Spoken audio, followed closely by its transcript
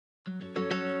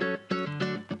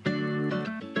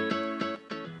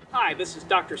Hi, this is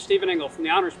Dr. Stephen Engel from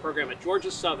the Honors Program at Georgia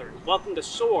Southern. Welcome to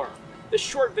SOAR. This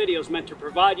short video is meant to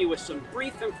provide you with some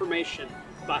brief information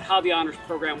about how the Honors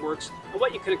Program works and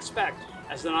what you can expect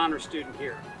as an honors student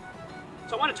here.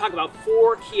 So I want to talk about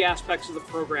 4 key aspects of the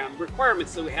program,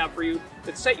 requirements that we have for you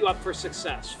that set you up for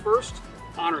success. First,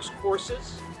 honors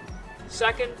courses.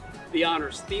 Second, the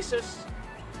honors thesis.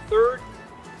 Third,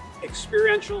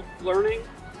 experiential learning.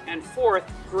 And fourth,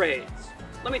 grades.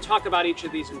 Let me talk about each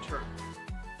of these in turn.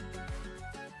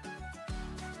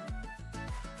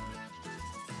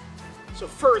 So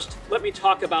first, let me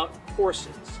talk about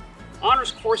courses.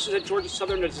 Honors courses at Georgia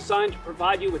Southern are designed to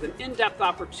provide you with an in-depth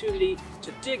opportunity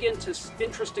to dig into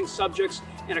interesting subjects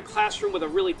in a classroom with a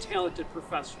really talented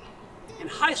professor. In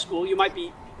high school, you might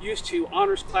be used to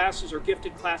honors classes or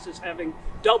gifted classes having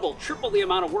double, triple the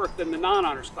amount of work than the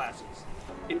non-honors classes.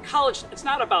 In college, it's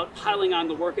not about piling on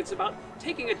the work, it's about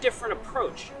taking a different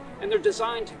approach, and they're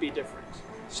designed to be different.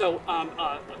 So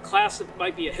a class that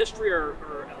might be a history or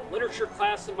a literature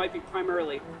class that might be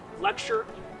primarily lecture.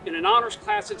 In an honors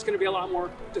class, it's going to be a lot more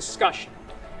discussion.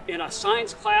 In a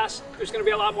science class, there's going to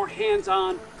be a lot more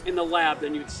hands-on in the lab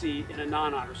than you'd see in a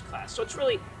non-honors class. So it's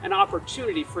really an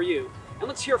opportunity for you. And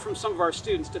let's hear from some of our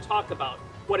students to talk about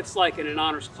what it's like in an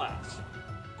honors class.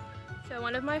 So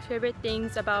one of my favorite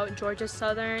things about Georgia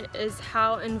Southern is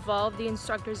how involved the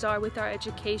instructors are with our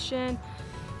education.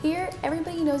 Here,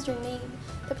 everybody knows your name.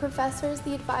 The professors,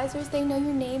 the advisors, they know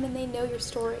your name and they know your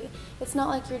story. It's not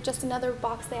like you're just another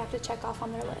box they have to check off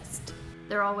on their list.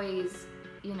 They're always,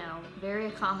 very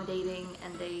accommodating,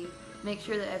 and they make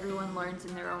sure that everyone learns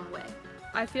in their own way.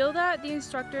 I feel that the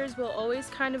instructors will always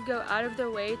kind of go out of their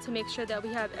way to make sure that we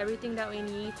have everything that we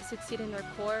need to succeed in their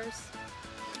course.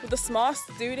 With a small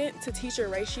student to teacher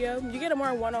ratio, you get a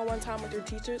more one-on-one time with your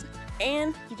teachers,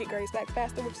 and you get grades back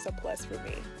faster, which is a plus for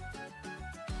me.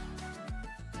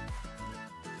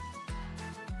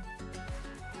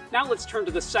 Now let's turn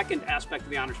to the second aspect of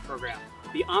the honors program,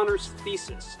 the honors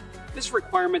thesis. This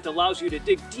requirement allows you to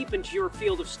dig deep into your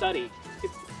field of study,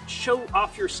 show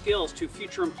off your skills to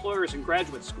future employers in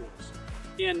graduate schools.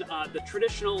 In the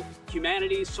traditional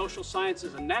humanities, social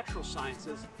sciences, and natural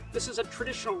sciences, this is a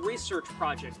traditional research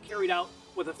project carried out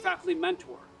with a faculty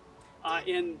mentor.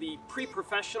 In the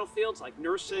pre-professional fields like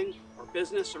nursing or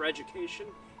business or education,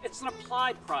 it's an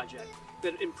applied project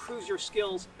that improves your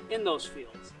skills in those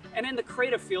fields. And in the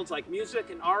creative fields like music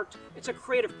and art, it's a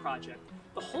creative project.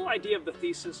 The whole idea of the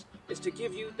thesis is to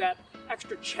give you that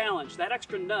extra challenge, that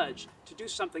extra nudge to do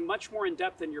something much more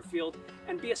in-depth in your field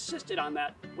and be assisted on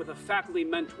that with a faculty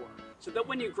mentor, so that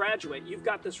when you graduate, you've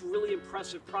got this really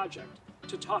impressive project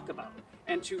to talk about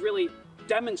and to really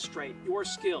demonstrate your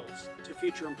skills to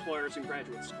future employers in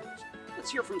graduate schools. Let's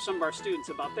hear from some of our students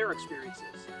about their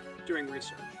experiences during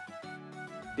research.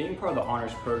 Being part of the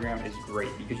honors program is great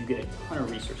because you get a ton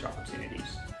of research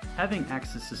opportunities. Having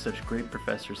access to such great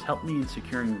professors helped me in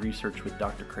securing research with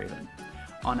Dr. Craven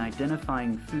on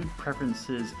identifying food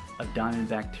preferences of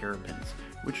diamondback terrapins,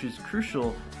 which is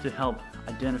crucial to help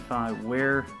identify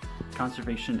where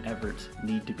conservation efforts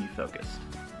need to be focused.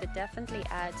 It definitely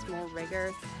adds more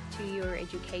rigor to your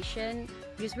education,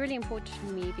 which is really important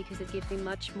to me because it gives me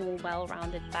much more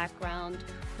well-rounded background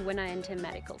when I enter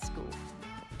medical school.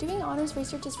 Doing honors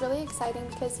research is really exciting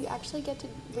because you actually get to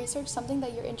research something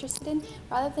that you're interested in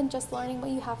rather than just learning what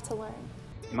you have to learn.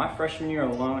 In my freshman year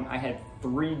alone, I had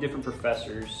 3 different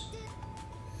professors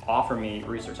offer me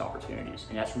research opportunities,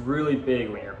 and that's really big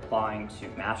when you're applying to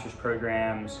master's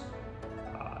programs,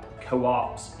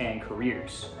 co-ops, and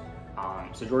careers.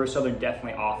 So Georgia Southern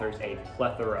definitely offers a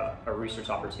plethora of research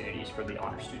opportunities for the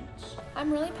honors students.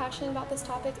 I'm really passionate about this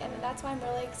topic, and that's why I'm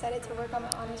really excited to work on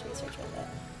my honors research with it.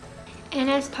 And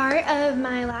as part of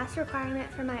my last requirement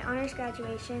for my honors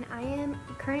graduation, I am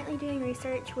currently doing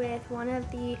research with one of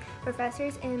the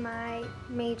professors in my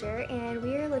major, and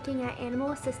we are looking at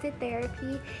animal-assisted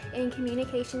therapy in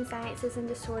communication sciences and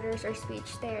disorders or speech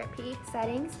therapy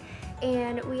settings.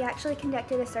 And we actually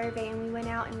conducted a survey, and we went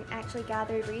out and actually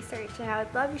gathered research, and I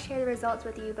would love to share the results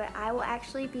with you, but I will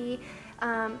actually be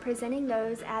presenting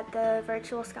those at the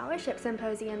Virtual Scholarship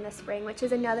Symposium this spring, which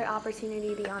is another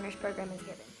opportunity the honors program is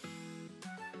given.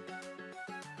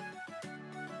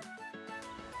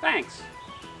 Thanks.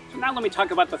 So now let me talk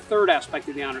about the third aspect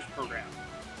of the honors program,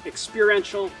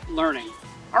 experiential learning.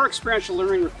 Our experiential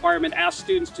learning requirement asks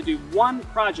students to do one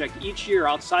project each year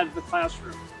outside of the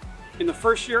classroom. In the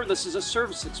first year, this is a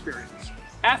service experience.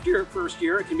 After your first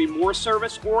year, it can be more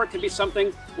service, or it can be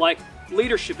something like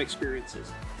leadership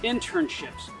experiences,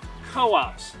 internships,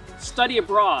 co-ops, study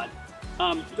abroad.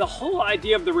 The whole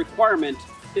idea of the requirement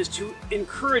is to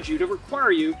encourage you, to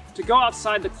require you to go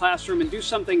outside the classroom and do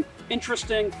something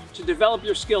interesting to develop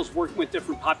your skills working with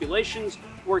different populations,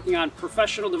 working on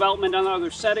professional development and other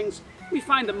settings. We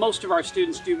find that most of our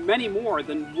students do many more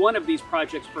than one of these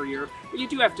projects per year, but you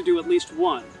do have to do at least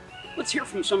one. Let's hear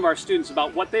from some of our students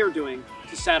about what they are doing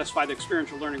to satisfy the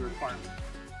experiential learning requirement.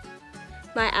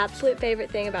 My absolute favorite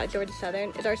thing about Georgia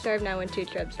Southern is our Serve Now and 2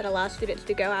 trips that allow students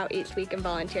to go out each week and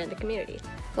volunteer in the community.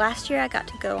 Last year I got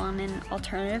to go on an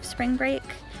alternative spring break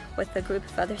with a group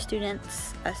of other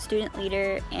students, a student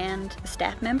leader, and a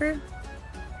staff member.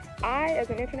 I, as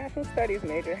an international studies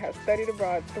major, have studied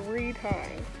abroad 3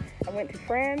 times. I went to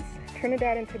France,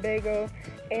 Trinidad and Tobago,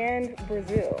 and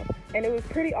Brazil. And it was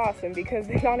pretty awesome because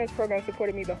the honors program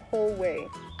supported me the whole way.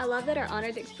 I love that our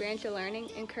honors experiential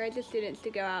learning encourages students to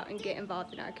go out and get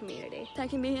involved in our community. I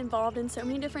can be involved in so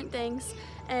many different things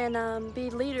and be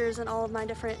leaders in all of my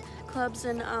different clubs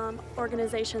and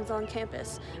organizations on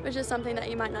campus, which is something that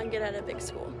you might not get at a big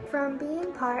school. From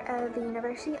being part of the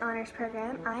University Honors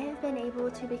Program, I have been able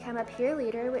to become a peer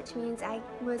leader, which means I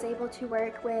was able to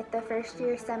work with the first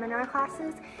year seminar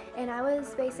classes, and I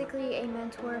was basically a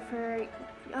mentor for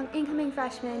incoming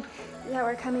freshmen that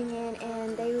were coming in,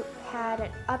 and they had an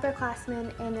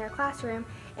upperclassman in their classroom,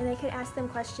 and they could ask them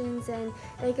questions and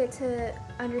they get to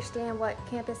understand what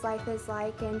campus life is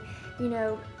like. And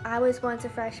I was once a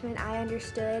freshman, I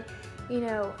understood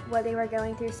what they were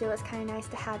going through, so it was kind of nice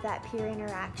to have that peer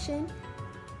interaction.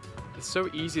 It's so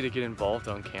easy to get involved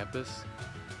on campus.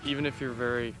 Even if you're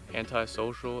very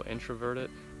antisocial,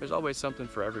 introverted, there's always something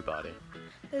for everybody.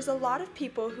 There's a lot of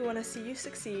people who want to see you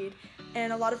succeed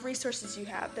and a lot of resources you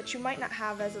have that you might not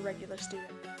have as a regular student.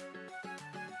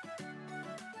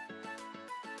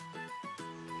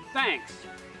 Thanks.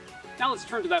 Now let's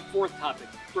turn to that fourth topic,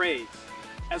 grades.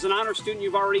 As an honor student,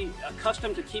 you've already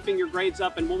accustomed to keeping your grades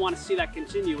up, and we'll want to see that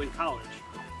continue in college.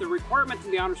 The requirement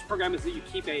in the honors program is that you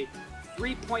keep a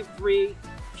 3.3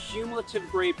 cumulative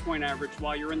grade point average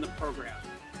while you're in the program.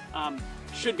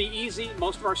 Should be easy.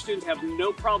 Most of our students have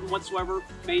no problem whatsoever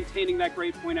maintaining that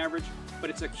grade point average, but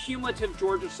it's a cumulative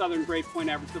Georgia Southern grade point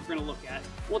average that we're going to look at.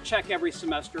 We'll check every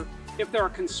semester. If there are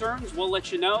concerns, we'll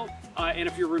let you know, and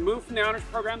if you're removed from the honors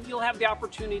program, you'll have the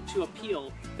opportunity to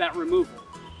appeal that removal.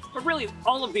 But really,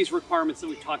 all of these requirements that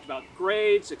we've talked about,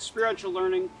 grades, experiential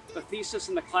learning, the thesis,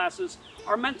 and the classes,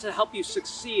 are meant to help you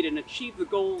succeed and achieve the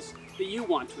goals that you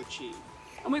want to achieve.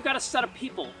 And we've got a set of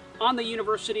people on the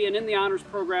university and in the honors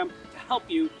program to help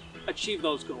you achieve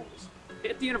those goals.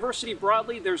 At the university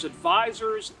broadly, there's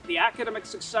advisors, the Academic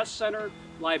Success Center,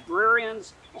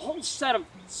 librarians, a whole set of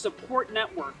support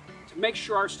network to make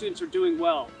sure our students are doing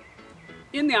well.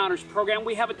 In the honors program,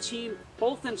 we have a team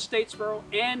both in Statesboro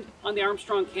and on the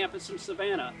Armstrong campus in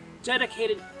Savannah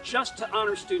dedicated just to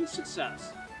honor student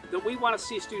success. That we want to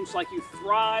see students like you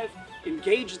thrive,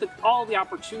 engage all the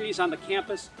opportunities on the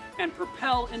campus, and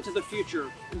propel into the future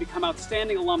and become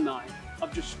outstanding alumni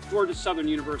of Georgia Southern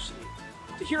University.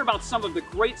 To hear about some of the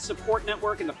great support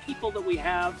network and the people that we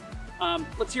have,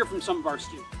 let's hear from some of our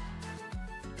students.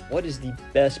 What is the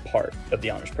best part of the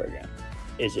honors program?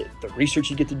 Is it the research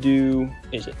you get to do?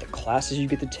 Is it the classes you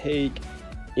get to take?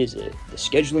 Is it the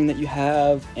scheduling that you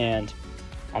have? And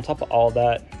on top of all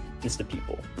that, it's the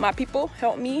people. My people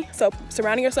help me, so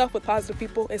surrounding yourself with positive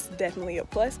people is definitely a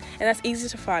plus, and that's easy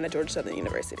to find at Georgia Southern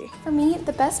University. For me,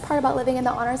 the best part about living in the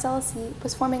Honors LLC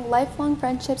was forming lifelong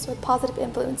friendships with positive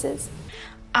influences.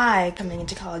 I, coming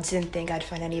into college, didn't think I'd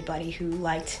find anybody who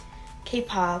liked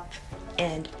K-pop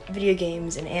and video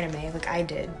games and anime like I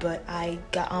did, but I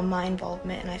got on my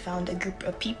involvement and I found a group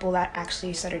of people that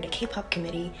actually started a K-pop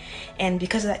committee, and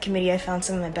because of that committee I found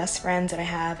some of my best friends that I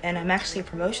have, and I'm actually a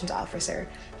promotions officer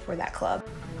for that club.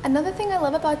 Another thing I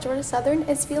love about Georgia Southern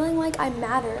is feeling like I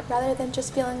matter rather than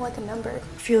just feeling like a number. It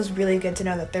feels really good to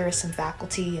know that there are some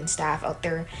faculty and staff out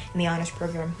there in the honors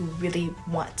program who really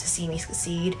want to see me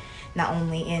succeed, not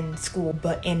only in school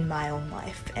but in my own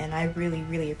life, and I really,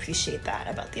 really appreciate that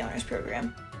about the honors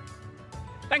program.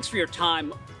 Thanks for your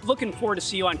time. Looking forward to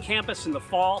see you on campus in the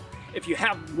fall. If you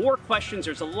have more questions,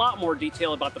 there's a lot more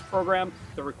detail about the program,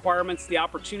 the requirements, the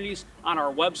opportunities on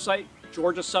our website,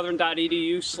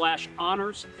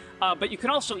 georgiasouthern.edu/honors. But you can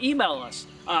also email us.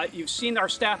 You've seen our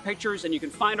staff pictures, and you can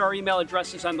find our email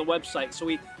addresses on the website. So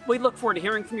we look forward to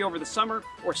hearing from you over the summer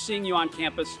or seeing you on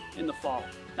campus in the fall.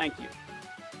 Thank you.